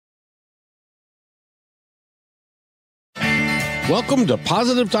Welcome to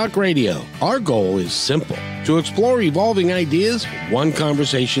Positive Talk Radio. Our goal is simple, to explore evolving ideas one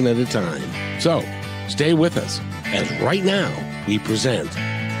conversation at a time. So, stay with us as right now we present.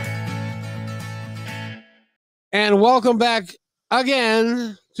 And welcome back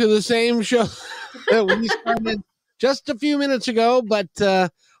again to the same show that we started just a few minutes ago, but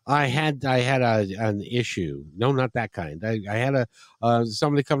I had an issue. No, not that kind. I had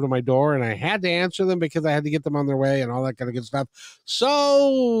somebody come to my door, and I had to answer them because I had to get them on their way and all that kind of good stuff.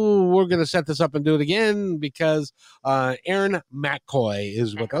 So we're going to set this up and do it again because Erin McCoy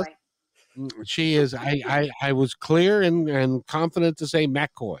is with us. She is. I was clear and confident to say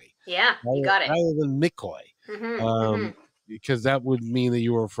McCoy. Yeah, you got it. Rather than McCoy. Because that would mean that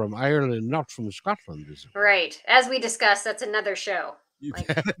you were from Ireland and not from Scotland. Right. As we discussed, that's another show.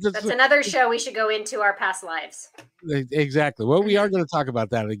 That's another show we should go into our past lives. Exactly. Well, we are going to talk about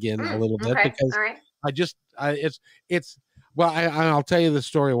that again a little bit because I'll tell you the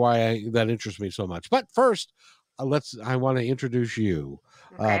story why that interests me so much. But first, I want to introduce you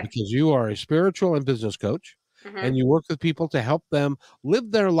because you are a spiritual and business coach. And you work with people to help them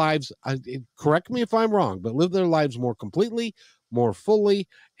live their lives. Correct me if I'm wrong, but live their lives more completely, more fully,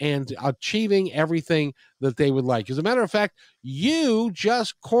 and achieving everything that they would like. As a matter of fact, you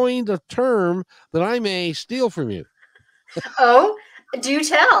just coined a term that I may steal from you. Oh, do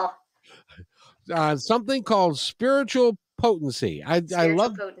tell. Something called spiritual potency. I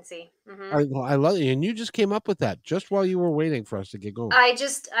love potency. I love it, and you just came up with that just while you were waiting for us to get going. I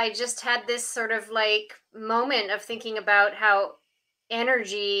just had this sort of like moment of thinking about how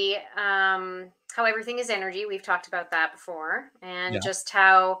energy, how everything is energy. We've talked about that before, and just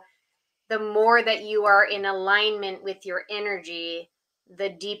how the more that you are in alignment with your energy, the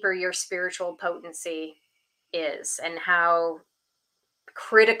deeper your spiritual potency is, and how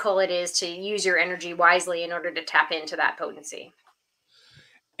critical it is to use your energy wisely in order to tap into that potency.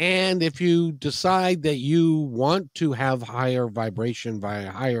 And if you decide that you want to have higher vibration via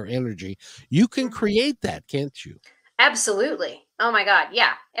higher energy, you can create that, can't you? Absolutely. Oh my God.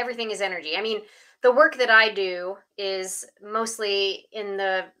 Yeah. Everything is energy. I mean, the work that I do is mostly in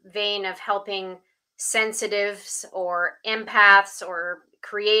the vein of helping sensitives or empaths or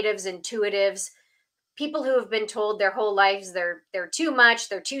creatives, intuitives, people who have been told their whole lives they're too much,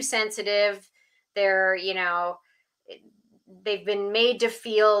 they're too sensitive, they're, they've been made to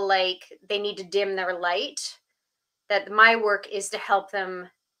feel like they need to dim their light. That my work is to help them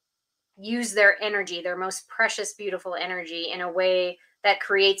use their energy, their most precious, beautiful energy, in a way that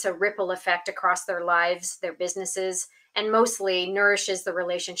creates a ripple effect across their lives, their businesses, and mostly nourishes the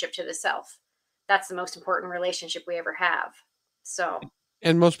relationship to the self. That's the most important relationship we ever have.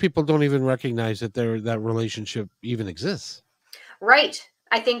 And most people don't even recognize that that relationship even exists. Right.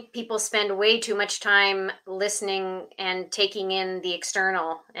 I think people spend way too much time listening and taking in the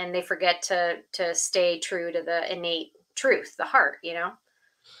external, and they forget to stay true to the innate truth, the heart,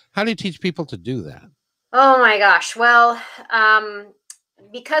 How do you teach people to do that? Oh my gosh. Well,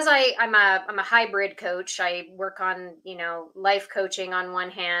 because I'm a hybrid coach. I work on, life coaching on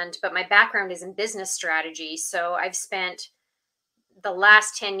one hand, but my background is in business strategy. So I've spent the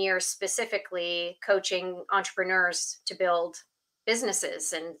last 10 years specifically coaching entrepreneurs to build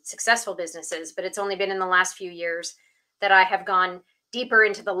businesses and successful businesses. But it's only been in the last few years that I have gone deeper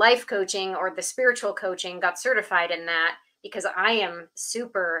into the life coaching or the spiritual coaching, got certified in that, because I am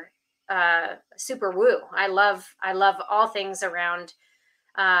super woo. I love all things around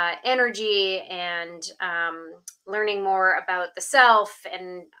energy and learning more about the self.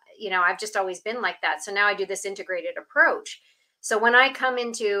 And, I've just always been like that. So now I do this integrated approach. So when I come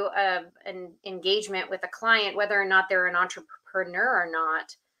into an engagement with a client, whether or not they're an entrepreneur or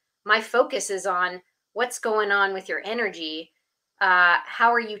not, my focus is on what's going on with your energy.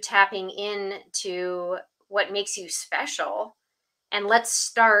 How are you tapping into what makes you special? And let's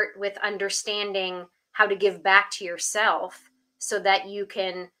start with understanding how to give back to yourself so that you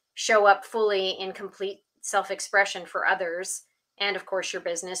can show up fully in complete self-expression for others. And of course, your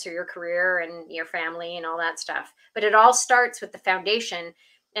business or your career and your family and all that stuff. But it all starts with the foundation.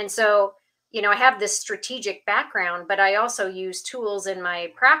 And so, I have this strategic background, but I also use tools in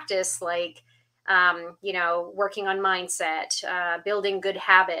my practice, like, working on mindset, building good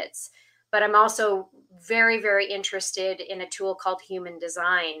habits. But I'm also very, very interested in a tool called human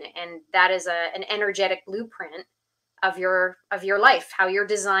design. And that is an energetic blueprint of your life, how you're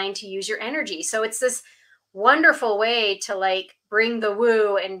designed to use your energy. So it's this wonderful way to like bring the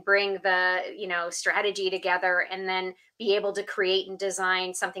woo and bring the, strategy together, and then be able to create and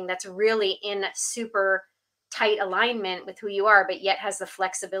design something that's really in super tight alignment with who you are, but yet has the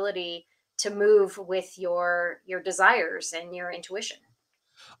flexibility move with your desires and your intuition.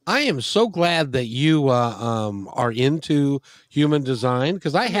 I am so glad that you are into human design,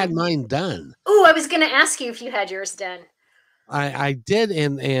 because I had mine done. Oh, I was going to ask you if you had yours done. I did,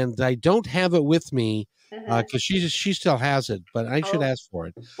 and I don't have it with me Mhm. because she still has it, but I should Oh, ask for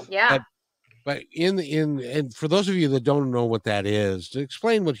it. yeah. But and for those of you that don't know what that is, to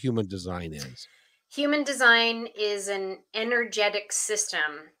explain what human design is. Human design is an energetic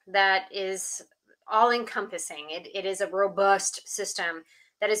system that is all encompassing. It is a robust system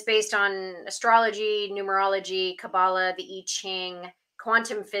that is based on astrology, numerology, Kabbalah, the I Ching,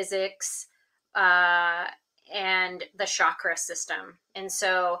 quantum physics, uh, and the chakra system. And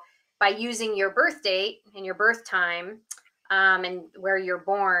so, by using your birth date and your birth time, and where you're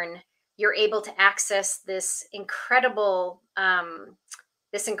born, you're able to access this incredible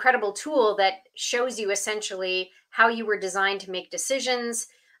tool that shows you essentially how you were designed to make decisions,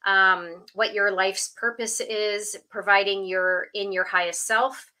 what your life's purpose is, providing your highest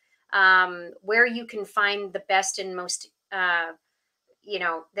self, where you can find the best and most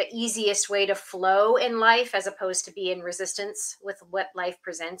the easiest way to flow in life as opposed to be in resistance with what life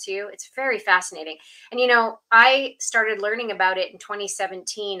presents you. It's very fascinating. And I started learning about it in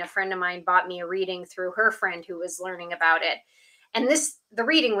 2017. A friend of mine bought me a reading through her friend who was learning about it. And the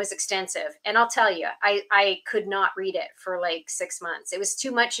reading was extensive. And I'll tell you, I could not read it for like 6 months. It was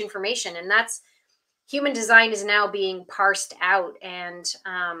too much information. And that's human design is now being parsed out and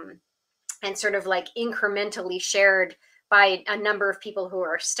sort of like incrementally shared by a number of people who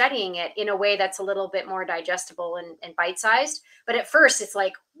are studying it in a way that's a little bit more digestible and bite-sized. But at first it's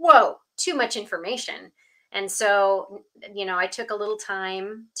like, whoa, too much information. And so, I took a little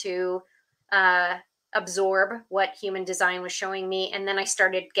time to absorb what human design was showing me. And then I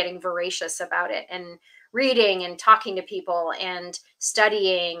started getting voracious about it and reading and talking to people and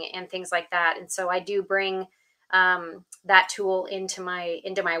studying and things like that. And so I do bring that tool into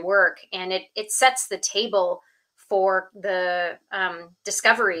my work, and it sets the table for the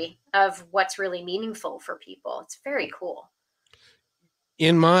discovery of what's really meaningful for people. It's very cool.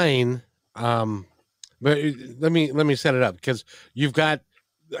 In mine, but let me set it up, because you've got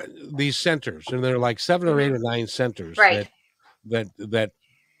these centers, and there are like 7 or 8 or 9 centers Right. that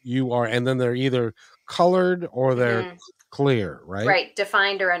you are, and then they're either colored or they're clear, right? Right.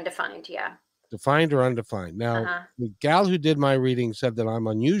 Defined or undefined. Yeah. Defined or undefined. Now, Uh-huh. the gal who did my reading said that I'm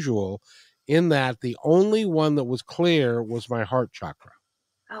unusual in that the only one that was clear was my heart chakra.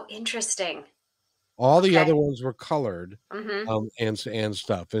 Oh, interesting. All the Okay. other ones were colored, Mm-hmm. and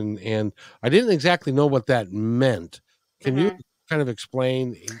stuff, and I didn't exactly know what that meant. Can you kind of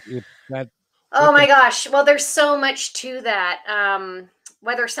explain if that? Oh my gosh. Well, there's so much to that.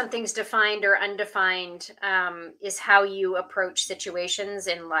 Whether something's defined or undefined is how you approach situations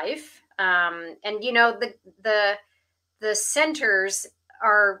in life. And the centers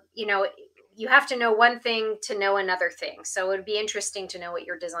are, you have to know one thing to know another thing. So it would be interesting to know what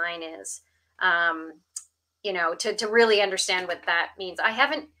your design is, to really understand what that means. I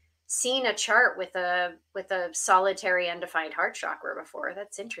haven't seen a chart with a solitary undefined heart chakra before.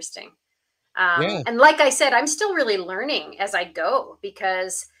 That's interesting. Yeah. And like I said, I'm still really learning as I go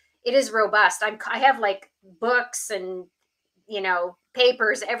because it is robust. I have like books and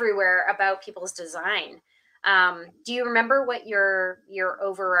papers everywhere about people's design. Do you remember what your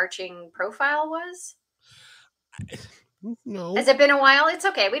overarching profile was? No. Has it been a while? It's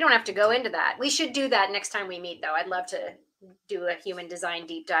okay. We don't have to go into that. We should do that next time we meet, though. I'd love to do a human design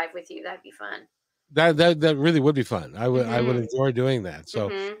deep dive with you. That'd be fun. That really would be fun. I would Mm-hmm. enjoy doing that. So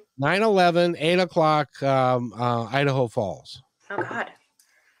Mm-hmm. 9/11, 8 o'clock, Idaho Falls. Oh God,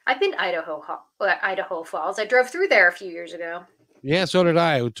 I've been to Idaho Falls. I drove through there a few years ago. Yeah, so did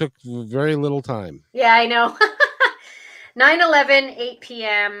I. It took very little time. Yeah, I know. 9/11, 8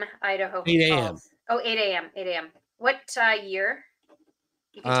 p.m. Idaho 8 a.m. Falls. Oh, 8 a.m. 8 a.m. What year?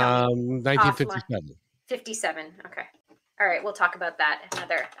 You can tell me. 1957. 57. Okay. All right, we'll talk about that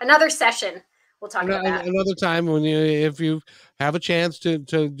another session. We'll talk about that Another time when if you have a chance to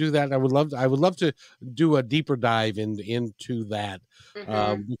do that, I would love to do a deeper dive into that,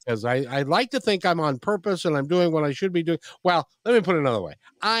 because I like to think I'm on purpose and I'm doing what I should be doing. Well, let me put it another way.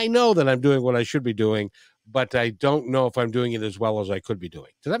 I know that I'm doing what I should be doing, but I don't know if I'm doing it as well as I could be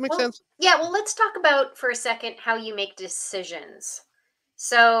doing. Does that make sense? Yeah, well, let's talk about for a second how you make decisions.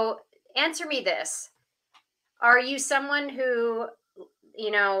 So, answer me this. Are you someone who,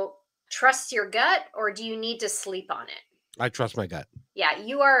 trusts your gut, or do you need to sleep on it? I trust my gut. Yeah,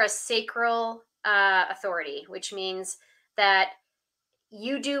 you are a sacral authority, which means that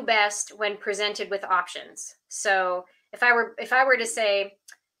you do best when presented with options. So if I were to say,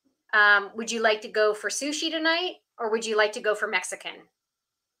 Would you like to go for sushi tonight, or would you like to go for Mexican?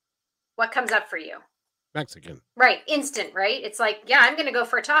 What comes up for you? Mexican. Right. Instant, right? It's like, yeah, I'm going to go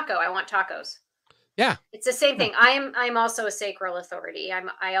for a taco. I want tacos. Yeah. It's the same thing. I'm also a sacral authority.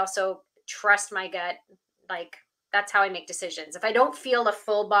 I also trust my gut. Like, that's how I make decisions. If I don't feel a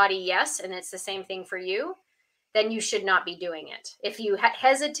full body yes, and it's the same thing for you, then you should not be doing it. If you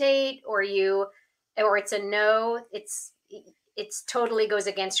hesitate or it's a no, it's totally goes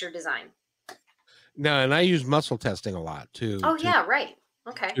against your design. No, and I use muscle testing a lot too. Oh yeah, right.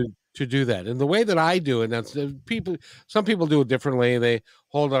 Okay. To do that, and the way that I do it, that's some people do it differently. They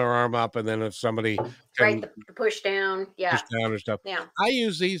hold their arm up, and then if somebody right, the push down, yeah, push down or stuff. Yeah. I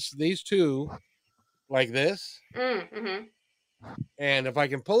use these two like this, mm-hmm. and if I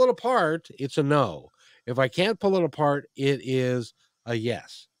can pull it apart, it's a no. If I can't pull it apart, it is a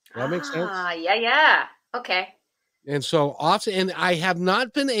yes. Does that make sense? Yeah. Okay. And so often, and I have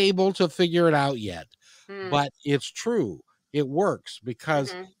not been able to figure it out yet, but it's true. It works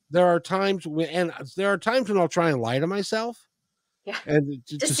because there are times when I'll try and lie to myself. Yeah. And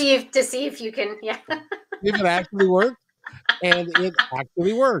to see if you can, yeah. if it actually works, and it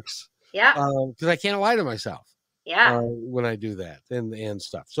actually works. Yeah. Because I can't lie to myself. Yeah. When I do that and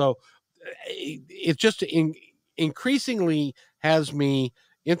stuff. So it just increasingly has me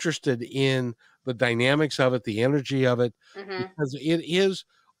interested in the dynamics of it, the energy of it, because it is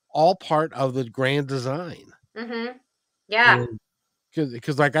all part of the grand design. Yeah.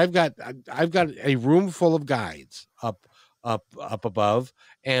 Because like I've got a room full of guides up above.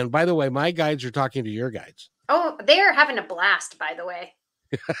 And by the way, my guides are talking to your guides. Oh, they're having a blast, by the way.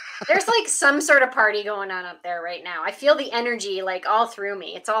 There's like some sort of party going on up there right now. I feel the energy like all through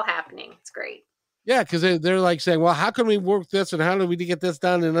me. It's all happening. It's great. Yeah, because they're like saying, well, how can we work this and how do we get this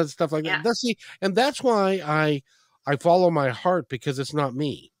done and other stuff like that. And that's why I follow my heart, because it's not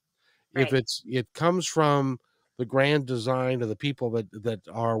me. Right. If it comes from the grand design of the people that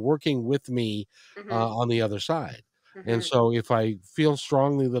are working with me on the other side. And so if I feel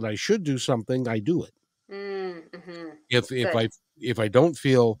strongly that I should do something, I do it. If I don't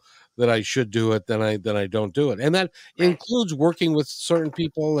feel that I should do it, then I don't do it. And that includes working with certain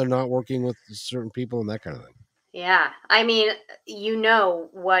people and not working with certain people and that kind of thing. Yeah. I mean, you know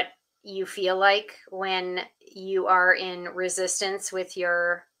what you feel like when you are in resistance with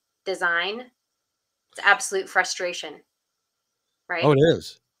your design. It's absolute frustration. Right? Oh, it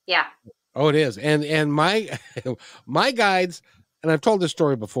is. Yeah. Oh, it is. And my guides, and I've told this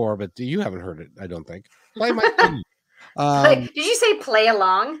story before, but you haven't heard it, I don't think. Did you say play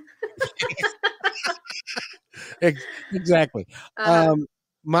along? Exactly.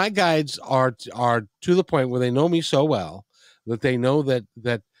 My guides are to the point where they know me so well that they know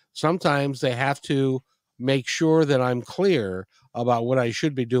that sometimes they have to make sure that I'm clear about what I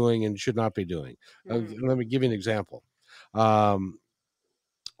should be doing and should not be doing. Let me give you an example.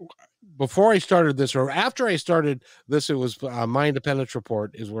 Before I started this, or after I started this, it was My Independence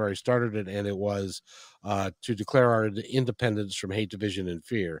Report is where I started it, and it was to declare our independence from hate, division, and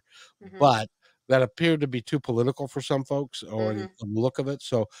fear. But that appeared to be too political for some folks, or the look of it.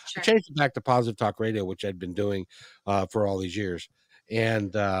 So I changed it back to Positive Talk Radio, which I'd been doing for all these years.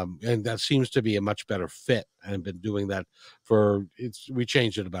 And that seems to be a much better fit. I've been doing that we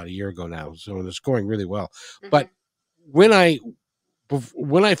changed it about a year ago now. So it's going really well. But when I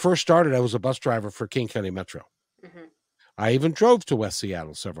first started, I was a bus driver for King County Metro. I even drove to West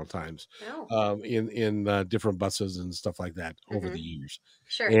Seattle several times in different buses and stuff like that over the years.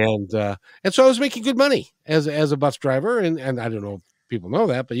 Sure. And so I was making good money as a bus driver. And I don't know if people know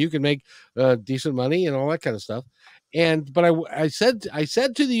that, but you can make decent money and all that kind of stuff. But I said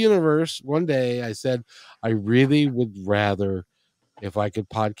to the universe one day, I said, I really would rather if I could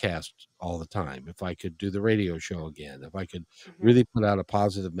podcast all the time, if I could do the radio show again, if I could really put out a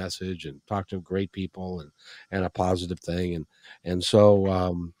positive message and talk to great people and a positive thing. And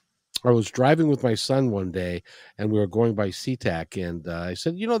so I was driving with my son one day and we were going by SeaTac, and I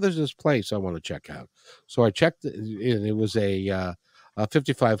said, there's this place I want to check out. So I checked, and it was a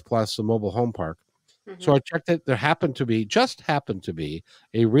 55 plus, a mobile home park. So I checked it. There happened to be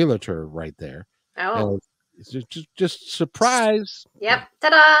a realtor right there. Oh. Just surprise. Yep.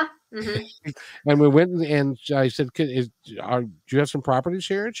 Ta-da. And we went and I said, do you have some properties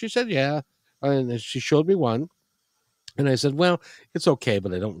here? And she said, yeah. And she showed me one. And I said, well, it's okay,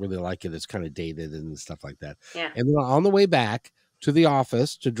 but I don't really like it. It's kind of dated and stuff like that. Yeah. And then on the way back to the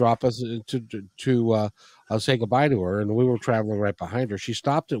office to drop us to say goodbye to her, and we were traveling right behind her, she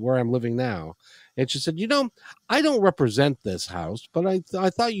stopped at where I'm living now. And she said, I don't represent this house, but I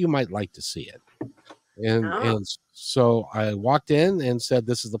thought you might like to see it. And so I walked in and said,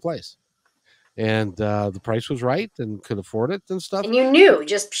 "This is the place." And the price was right and could afford it and stuff. And you knew,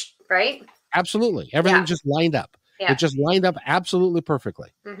 just right? Absolutely, everything just lined up. Yeah. It just lined up absolutely perfectly.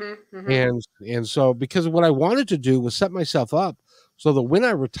 And so, because what I wanted to do was set myself up so that when I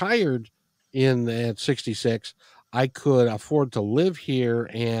retired at 66, I could afford to live here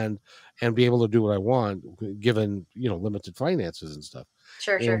and be able to do what I want, given limited finances and stuff.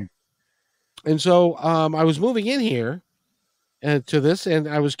 Sure. And so I was moving in here to this, and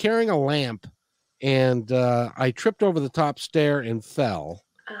I was carrying a lamp, and I tripped over the top stair and fell.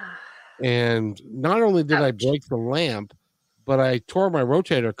 And not only did I break the lamp, but I tore my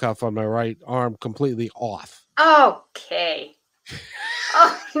rotator cuff on my right arm completely off. Okay.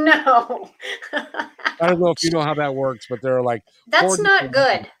 Oh no. I don't know if you know how that works, but there are like that's not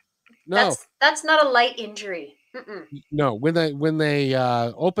good. No, that's not a light injury. No, when they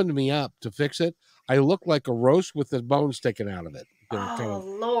opened me up to fix it, I looked like a roast with the bone sticking out of it.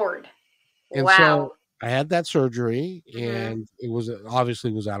 Lord! And wow. So I had that surgery, and it was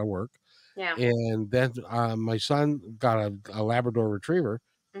obviously was out of work. Yeah. And then my son got a Labrador Retriever,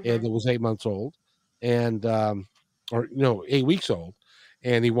 and it was 8 months old, and 8 weeks old,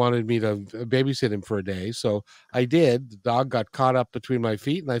 and he wanted me to babysit him for a day. So I did. The dog got caught up between my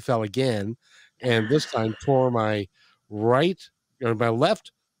feet, and I fell again, and this time tore my my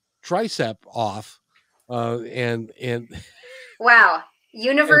left tricep off, and wow.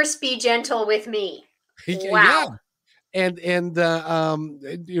 Universe, be gentle with me. Wow. Yeah. And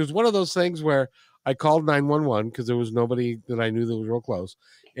it was one of those things where I called 911 because there was nobody that I knew that was real close.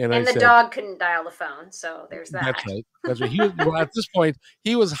 And I the said, dog couldn't dial the phone, so there's that. That's right. That's right. At this point,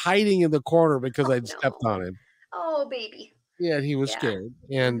 he was hiding in the corner because I'd stepped on him. Oh, baby. Yeah, he was scared.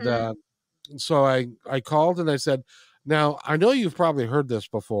 And so I called and I said, "Now, I know you've probably heard this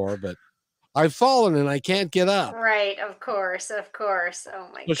before, but I've fallen and I can't get up." Right, of course. Oh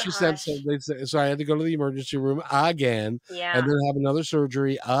my gosh. She said, so I had to go to the emergency room again, and then have another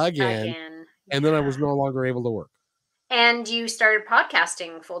surgery again. And then I was no longer able to work. And you started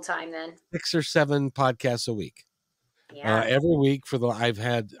podcasting full time then? 6 or 7 podcasts a week. Yeah. Every week I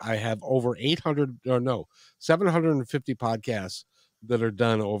have over 750 podcasts that are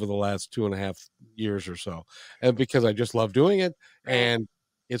done over the last 2.5 years or so. And because I just love doing it. Right. And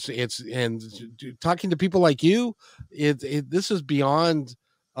and talking to people like you, this is beyond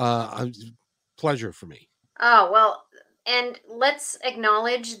pleasure for me. Oh, well, and let's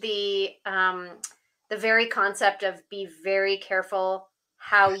acknowledge the very concept of be very careful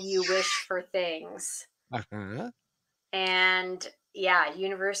how you wish for things. And yeah,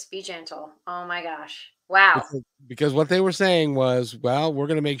 universe, be gentle. Oh my gosh. Wow. Because what they were saying was, well, we're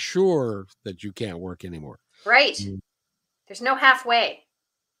going to make sure that you can't work anymore. Right. There's no halfway.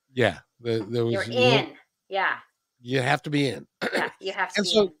 Yeah. You're in. Yeah. You have to be in. Yeah, you have to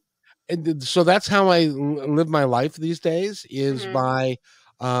be in. And so that's how I live my life these days is by,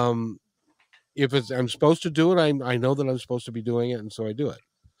 if I'm supposed to do it, I know that I'm supposed to be doing it. And so I do it,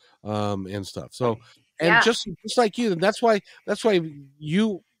 and stuff. So, and just like you, that's why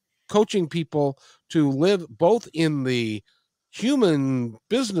you coaching people to live both in the human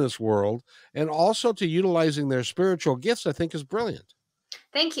business world and also to utilizing their spiritual gifts, I think is brilliant.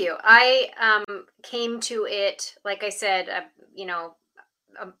 Thank you. I came to it, like I said, a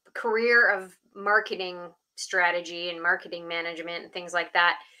career of marketing strategy and marketing management and things like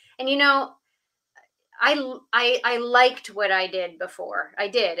that. And I liked what I did before. I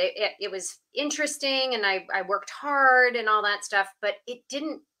did. It was interesting, and I worked hard and all that stuff, but it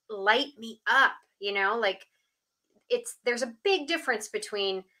didn't light me up. Like there's a big difference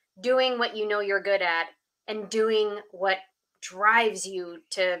between doing what you're good at and doing what drives you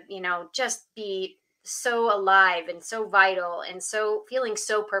to just be so alive and so vital and so feeling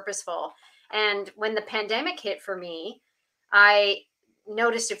so purposeful. And when the pandemic hit for me, I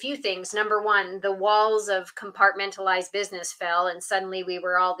noticed a few things. Number one, the walls of compartmentalized business fell, and suddenly we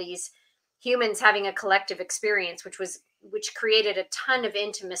were all these humans having a collective experience, which created a ton of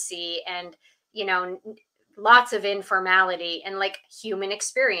intimacy and lots of informality and like human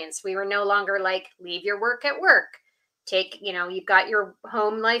experience. We were no longer like, leave your work at work. You've got your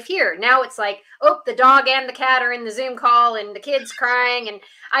home life here. Now it's like, oh, the dog and the cat are in the Zoom call and the kid's crying and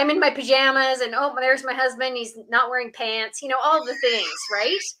I'm in my pajamas and oh, there's my husband. He's not wearing pants, all the things,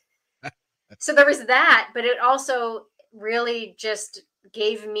 right? So there was that, but it also really just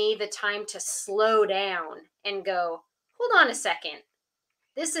gave me the time to slow down and go, hold on a second.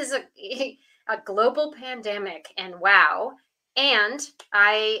 This is a global pandemic, and wow. And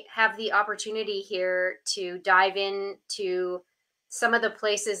I have the opportunity here to dive into some of the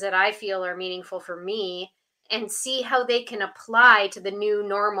places that I feel are meaningful for me and see how they can apply to the new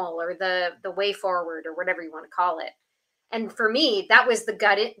normal or the way forward or whatever you want to call it. And for me, that was the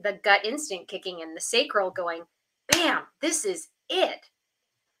gut instinct kicking in, the sacral going, bam, this is it.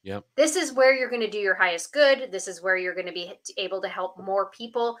 Yep. This is where you're going to do your highest good. This is where you're going to be able to help more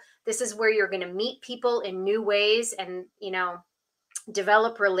people. This is where you're going to meet people in new ways and,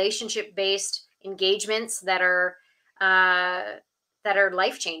 develop relationship based engagements that are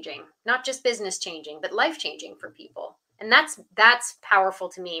life changing, not just business changing, but life changing for people. And that's powerful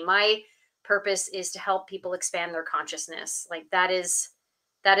to me. My purpose is to help people expand their consciousness. Like that is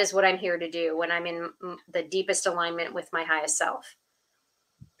what I'm here to do when I'm in the deepest alignment with my highest self.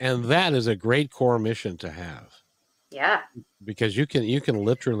 And that is a great core mission to have. Yeah. Because you can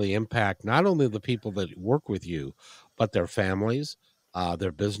literally impact not only the people that work with you, but their families,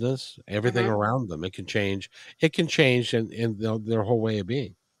 their business, everything around them. It can change in their whole way of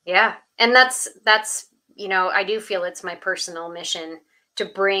being. Yeah. And that's, I do feel it's my personal mission to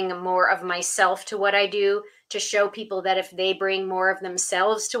bring more of myself to what I do, to show people that if they bring more of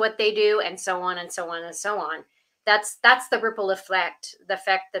themselves to what they do, and so on and so on and so on, that's the ripple effect, the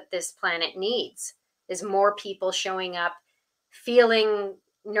effect that this planet needs is more people showing up, feeling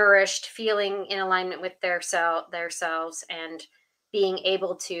nourished, feeling in alignment with themselves, and being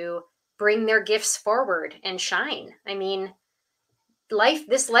able to bring their gifts forward and shine. I mean,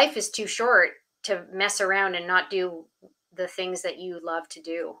 this life is too short to mess around and not do the things that you love to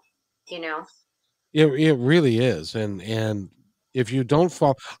do, It really is. And if you don't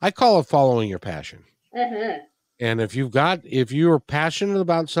follow, I call it following your passion. And if you're passionate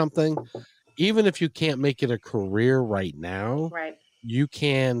about something, even if you can't make it a career right now, right, you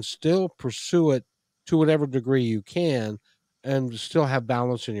can still pursue it to whatever degree you can and still have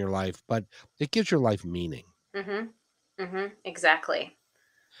balance in your life, but it gives your life meaning. Exactly.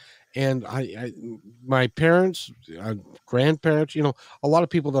 And my parents, grandparents, a lot of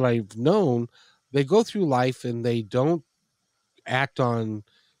people that I've known, they go through life and they don't act on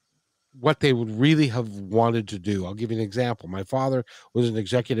what they would really have wanted to do. I'll give you an example. My father was an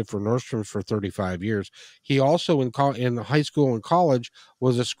executive for Nordstrom's for 35 years. He also in high school and college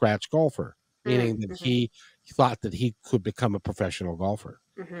was a scratch golfer, meaning that he thought that he could become a professional golfer.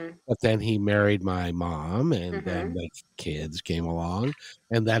 But then he married my mom, and then the kids came along,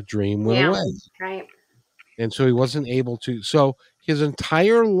 and that dream went away. Right. And so he wasn't able to. So his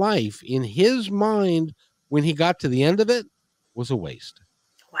entire life, in his mind, when he got to the end of it, was a waste.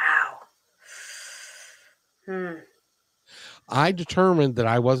 Wow. I determined that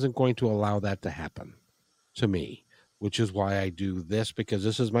I wasn't going to allow that to happen to me, which is why I do this, because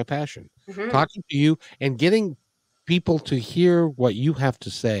this is my passion. Talking to you and getting people to hear what you have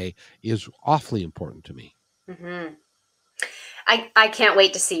to say is awfully important to me. I can't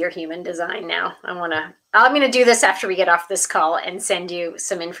wait to see your human design now. I'm going to do this after we get off this call and send you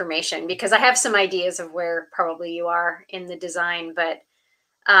some information, because I have some ideas of where probably you are in the design, but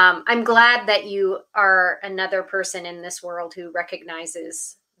I'm glad that you are another person in this world who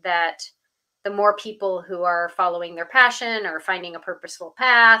recognizes that the more people who are following their passion or finding a purposeful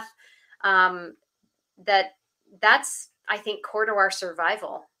path, that's, I think, core to our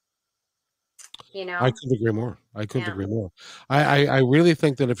survival. I couldn't agree more. Agree more. I really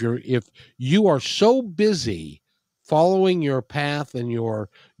think that if you are so busy following your path and your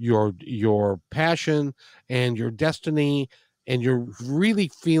passion and your destiny, and you're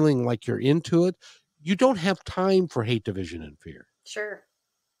really feeling like you're into it, you don't have time for hate, division, and fear. Sure.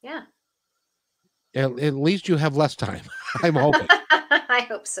 Yeah. At least you have less time. I'm hoping. I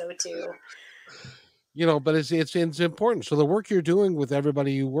hope so too. But it's important. So the work you're doing with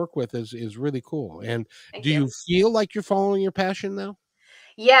everybody you work with is really cool. And Thank do you. you feel like you're following your passion now?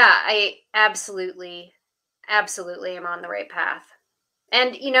 Yeah, I absolutely am on the right path.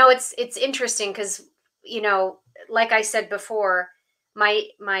 And it's interesting because like I said before,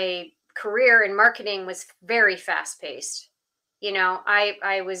 my career in marketing was very fast paced.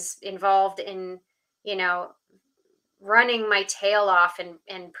 I was involved in running my tail off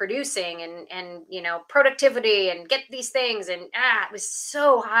and producing and productivity and get these things, and it was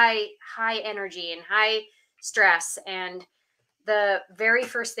so high energy and high stress. And the very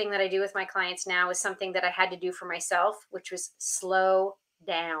first thing that I do with my clients now is something that I had to do for myself, which was slow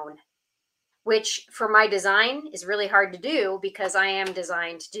down, which for my design is really hard to do because I am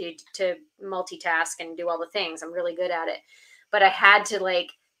designed to multitask and do all the things. I'm really good at it. But I had to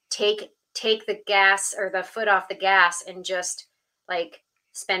take the gas or the foot off the gas and just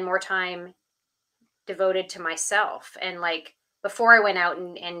spend more time devoted to myself. And before I went out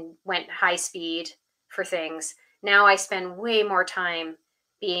and went high speed for things, Now I spend way more time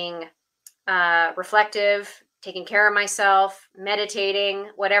being reflective, taking care of myself,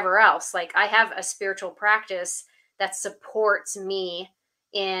 meditating, whatever else. Like I have a spiritual practice that supports me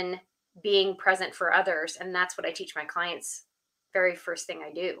in being present for others. And that's what I teach my clients. Very first thing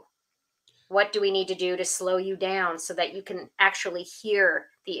I do. What do we need to do to slow you down so that you can actually hear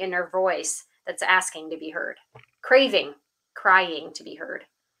the inner voice that's asking to be heard, craving, crying to be heard?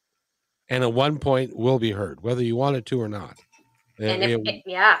 And at one point will be heard, whether you want it to or not. And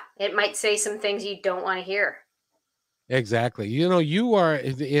it might say some things you don't want to hear. Exactly. You know, you are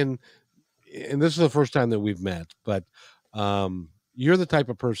in, and this is the first time that we've met, but you're the type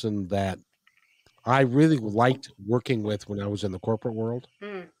of person that I really liked working with when I was in the corporate world.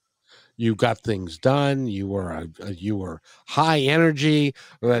 Mm. You got things done. You were high energy.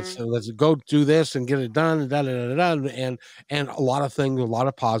 Let's go do this and get it done. And a lot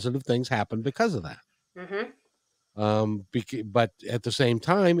of positive things happened because of that. But at the same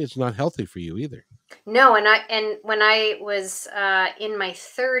time, it's not healthy for you either. No, and when I was in my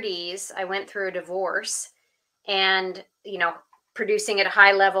 30s, I went through a divorce, and producing at a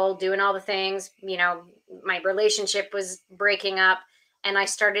high level, doing all the things. My relationship was breaking up, and I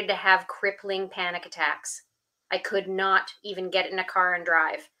started to have crippling panic attacks. I could not even get in a car and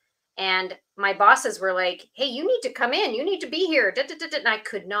drive. And my bosses were like, "Hey, you need to come in. You need to be here." And I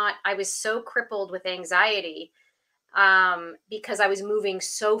could not. I was so crippled with anxiety because I was moving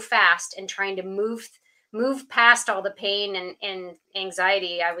so fast and trying to move past all the pain and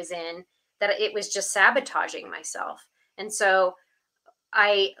anxiety I was in, that it was just sabotaging myself. And so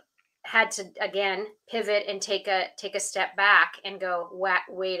I had to again pivot and take a step back and go,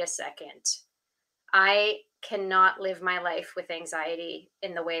 wait a second. I cannot live my life with anxiety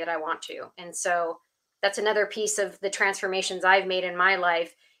in the way that I want to. And so that's another piece of the transformations I've made in my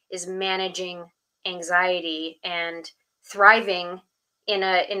life, is managing anxiety and thriving in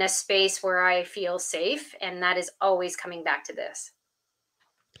a space where I feel safe. And that is always coming back to this.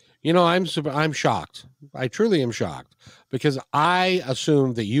 I'm shocked. I truly am shocked, because I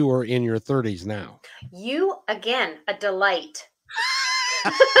assumed that you were in your 30s now. You, again, a delight.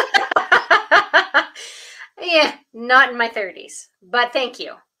 Yeah, not in my 30s, but thank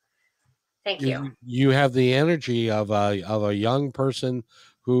you. Thank you. You have the energy of a young person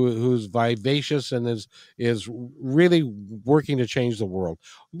who's vivacious and is really working to change the world.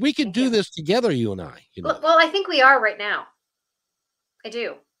 We could do this together, you and I. Well, I think we are right now. I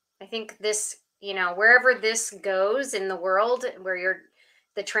do. I think this, wherever this goes in the world, where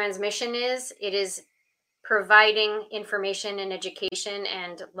the transmission is, it is providing information and education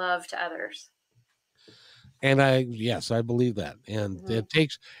and love to others. And I believe that. And it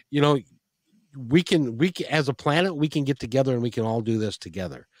takes, we can as a planet, we can get together and we can all do this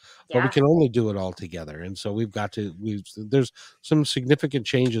together. Yeah. But we can only do it all together. And so there's some significant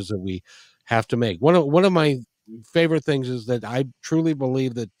changes that we have to make. One of my favorite things is that I truly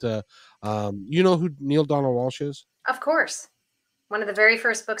believe that you know who Neale Donald Walsch is? Of course. One of the very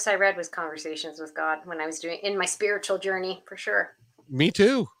first books I read was Conversations with God, when I was in my spiritual journey, for sure. Me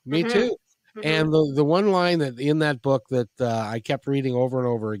too. Mm-hmm. And the one line that in that book that I kept reading over and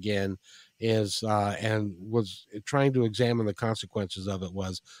over again is and was trying to examine the consequences of it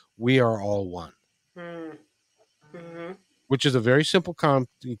was, "We are all one." Mm-hmm. Which is a very simple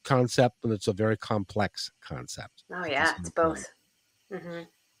concept, but it's a very complex concept. Oh yeah, it's both. Mm-hmm.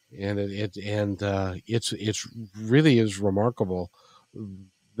 And it's really is remarkable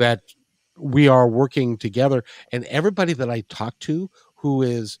that we are working together. And everybody that I talk to who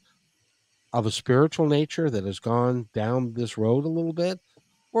is of a spiritual nature that has gone down this road a little bit,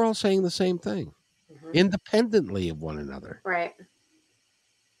 we're all saying the same thing, independently of one another. Right.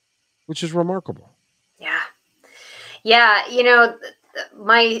 Which is remarkable. Yeah. Yeah.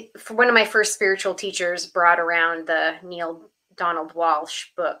 One of my first spiritual teachers brought around the Neale Donald Walsch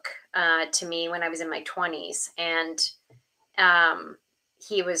book to me when I was in my 20s. And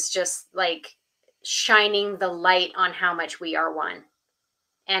he was just like shining the light on how much we are one.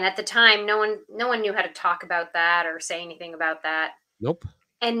 And at the time, no one knew how to talk about that or say anything about that. Nope.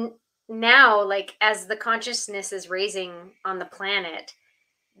 And now, like, as the consciousness is raising on the planet,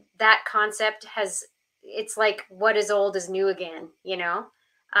 that concept it's like what is old is new again,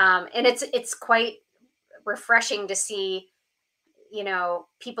 and it's quite refreshing to see,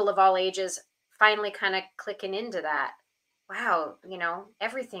 people of all ages finally kind of clicking into that. Wow,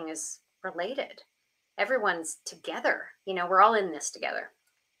 everything is related. Everyone's together. We're all in this together.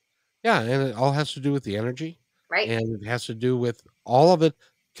 Yeah, and it all has to do with the energy, right? And it has to do with all of it,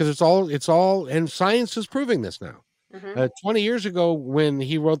 because it's all, and science is proving this now. Mm-hmm. 20 years ago, when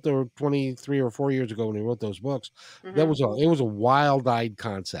he wrote 23 or 4 years ago when he wrote those books, Mm-hmm. it was a wild-eyed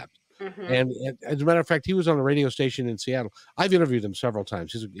concept. Mm-hmm. And as a matter of fact, he was on a radio station in Seattle. I've interviewed him several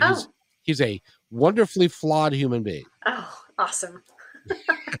times. Oh. He's a wonderfully flawed human being, Oh, awesome.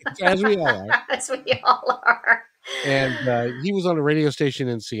 as we all are. As we all are. And he was on a radio station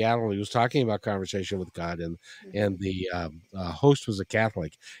in Seattle. He was talking about conversation with God, and the host was a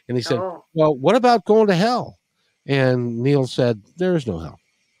Catholic. And he said, Oh. "Well, what about going to hell?" And Neil said, "There is no hell."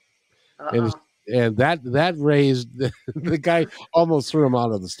 Uh-oh. And that raised the guy, almost threw him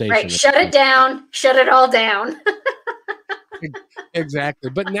out of the station. Right, shut it down, shut it all down. Exactly.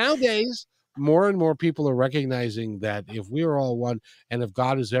 But nowadays, more and more people are recognizing that if we are all one, and if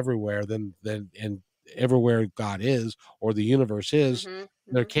God is everywhere, then and everywhere God is, or the universe is, Mm-hmm.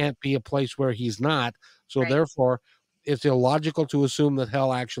 there Mm-hmm. can't be a place where he's not. So Right. therefore, it's illogical to assume that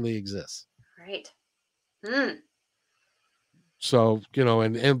hell actually exists. Right. Mm. So,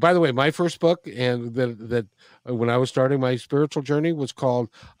 and by the way, my first book, and that when I was starting my spiritual journey, was called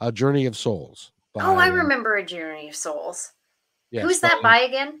A Journey of Souls. Oh, I remember A Journey of Souls. Yes, Who's that by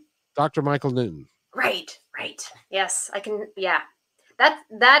again? Dr. Michael Newton. Right. Yes, I can. Yeah,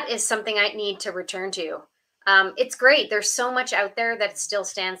 that is something I need to return to. It's great. There's so much out there that still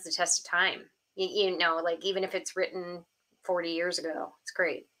stands the test of time. Like even if it's written 40 years ago, it's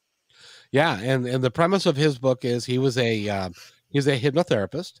great. Yeah, and the premise of his book is he's a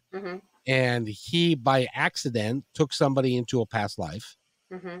hypnotherapist, Mm-hmm. and he by accident took somebody into a past life,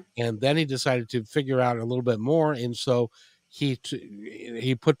 Mm-hmm. and then he decided to figure out a little bit more, and so he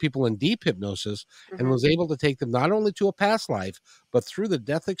put people in deep hypnosis and was able to take them not only to a past life, but through the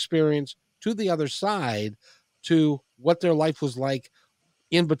death experience to the other side, to what their life was like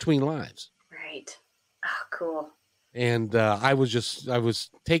in between lives. Right. Oh, cool. And I was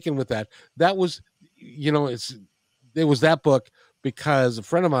taken with that. That was, it was that book because a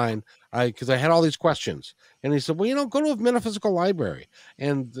friend of mine, because I had all these questions, and he said, well, go to a metaphysical library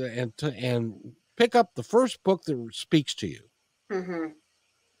and pick up the first book that speaks to you. Mm-hmm.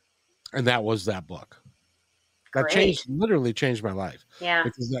 And that was that book. That Great. literally changed my life. Yeah.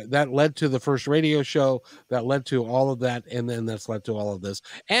 Because that led to the first radio show, that led to all of that, and then that's led to all of this.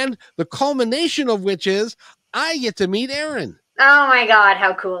 And the culmination of which is I get to meet Erin. Oh my God,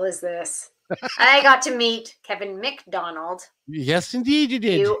 how cool is this? I got to meet Kevin McDonald. Yes, indeed you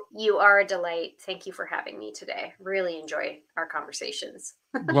did. You are a delight. Thank you for having me today. Really enjoy our conversations.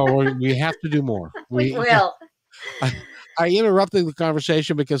 Well, we have to do more. We will. I interrupted the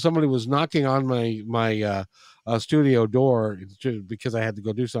conversation because somebody was knocking on my studio door because I had to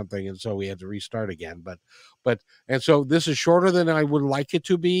go do something, and so we had to restart again. And so this is shorter than I would like it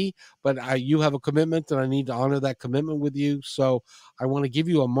to be, but you have a commitment, and I need to honor that commitment with you. So I want to give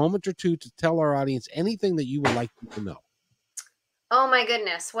you a moment or two to tell our audience anything that you would like them to know. Oh my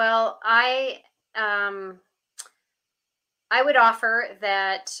goodness. Well, I would offer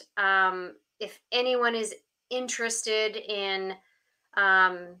that if anyone is interested in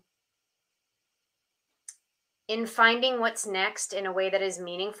finding what's next in a way that is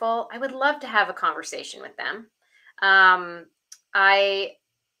meaningful, I would love to have a conversation with them. I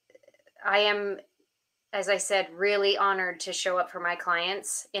am, as I said, really honored to show up for my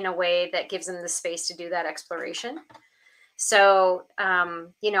clients in a way that gives them the space to do that exploration. So,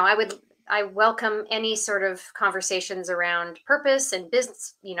 I welcome any sort of conversations around purpose and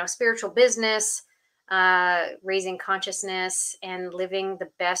business, spiritual business, raising consciousness, and living the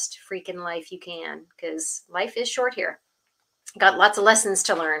best freaking life you can, because life is short here. Got lots of lessons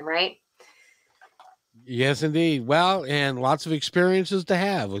to learn, right? Yes, indeed. Well, and lots of experiences to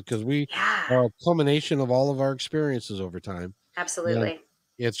have, because we are a culmination of all of our experiences over time. Absolutely. And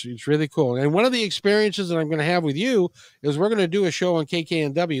it's really cool. And one of the experiences that I'm going to have with you is we're going to do a show on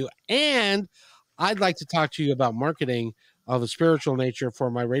KKNW, and I'd like to talk to you about marketing of a spiritual nature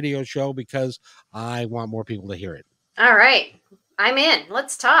for my radio show, because I want more people to hear it. All right. I'm in.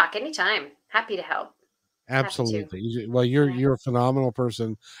 Let's talk anytime. Happy to help. Absolutely. Well, you're a phenomenal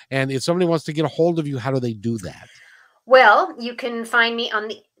person. And if somebody wants to get a hold of you, how do they do that? Well, you can find me on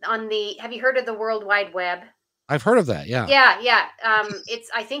the have you heard of the World Wide Web? I've heard of that. Yeah. Yeah.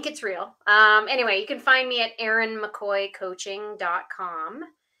 I think it's real. Anyway, you can find me at ErinMcCoyCoaching.com.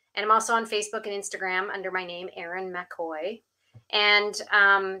 And I'm also on Facebook and Instagram under my name, Erin McCoy. And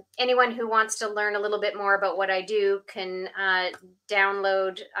anyone who wants to learn a little bit more about what I do can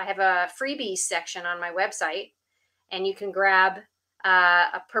download. I have a freebies section on my website, and you can grab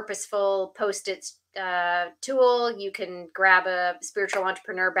a purposeful Post-it tool. You can grab a spiritual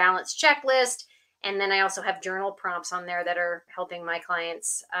entrepreneur balance checklist. And then I also have journal prompts on there that are helping my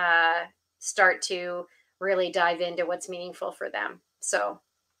clients start to really dive into what's meaningful for them. So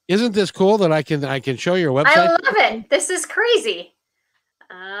isn't this cool that I can show your website? I love it. This is crazy.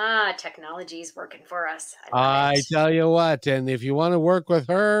 Technology is working for us. I tell you what, and if you want to work with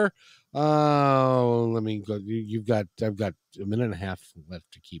her, let me go. I've got a minute and a half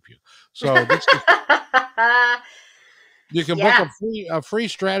left to keep you. So this is, you can book a free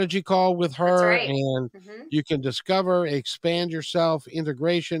strategy call with her, and you can discover, expand yourself,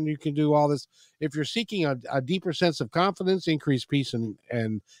 integration. You can do all this. If you're seeking a deeper sense of confidence, increased peace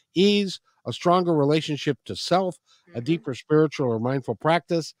and ease, a stronger relationship to self, a deeper spiritual or mindful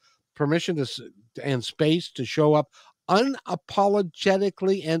practice, permission and space to show up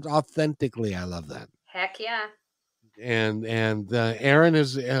unapologetically and authentically. I love that. Heck yeah. And Erin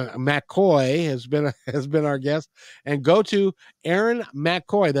is McCoy has been our guest, and go to Erin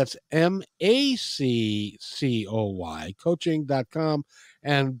McCoy, that's MACCOY coaching.com,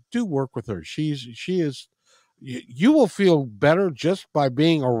 and do work with her. She is, you will feel better just by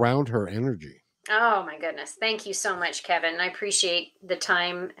being around her energy. Oh my goodness. Thank you so much, Kevin. I appreciate the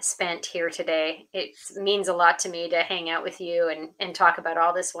time spent here today. It means a lot to me to hang out with you and talk about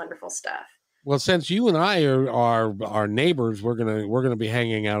all this wonderful stuff. Well, since you and I are neighbors, we're gonna be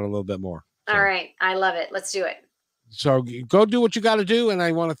hanging out a little bit more. So. All right, I love it. Let's do it. So go do what you got to do, and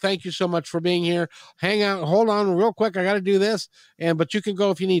I want to thank you so much for being here. Hang out, hold on real quick. I got to do this, but you can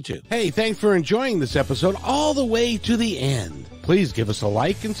go if you need to. Hey, thanks for enjoying this episode all the way to the end. Please give us a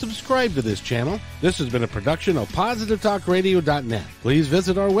like and subscribe to this channel. This has been a production of PositiveTalkRadio.net. Please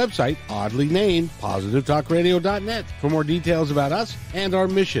visit our website, oddly named PositiveTalkRadio.net, for more details about us and our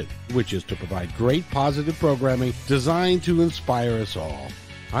mission, which is to provide great positive programming designed to inspire us all.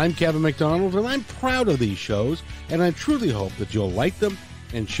 I'm Kevin McDonald, and I'm proud of these shows, and I truly hope that you'll like them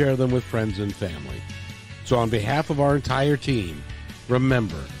and share them with friends and family. So on behalf of our entire team,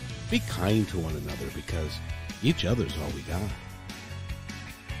 remember, be kind to one another, because each other's all we got.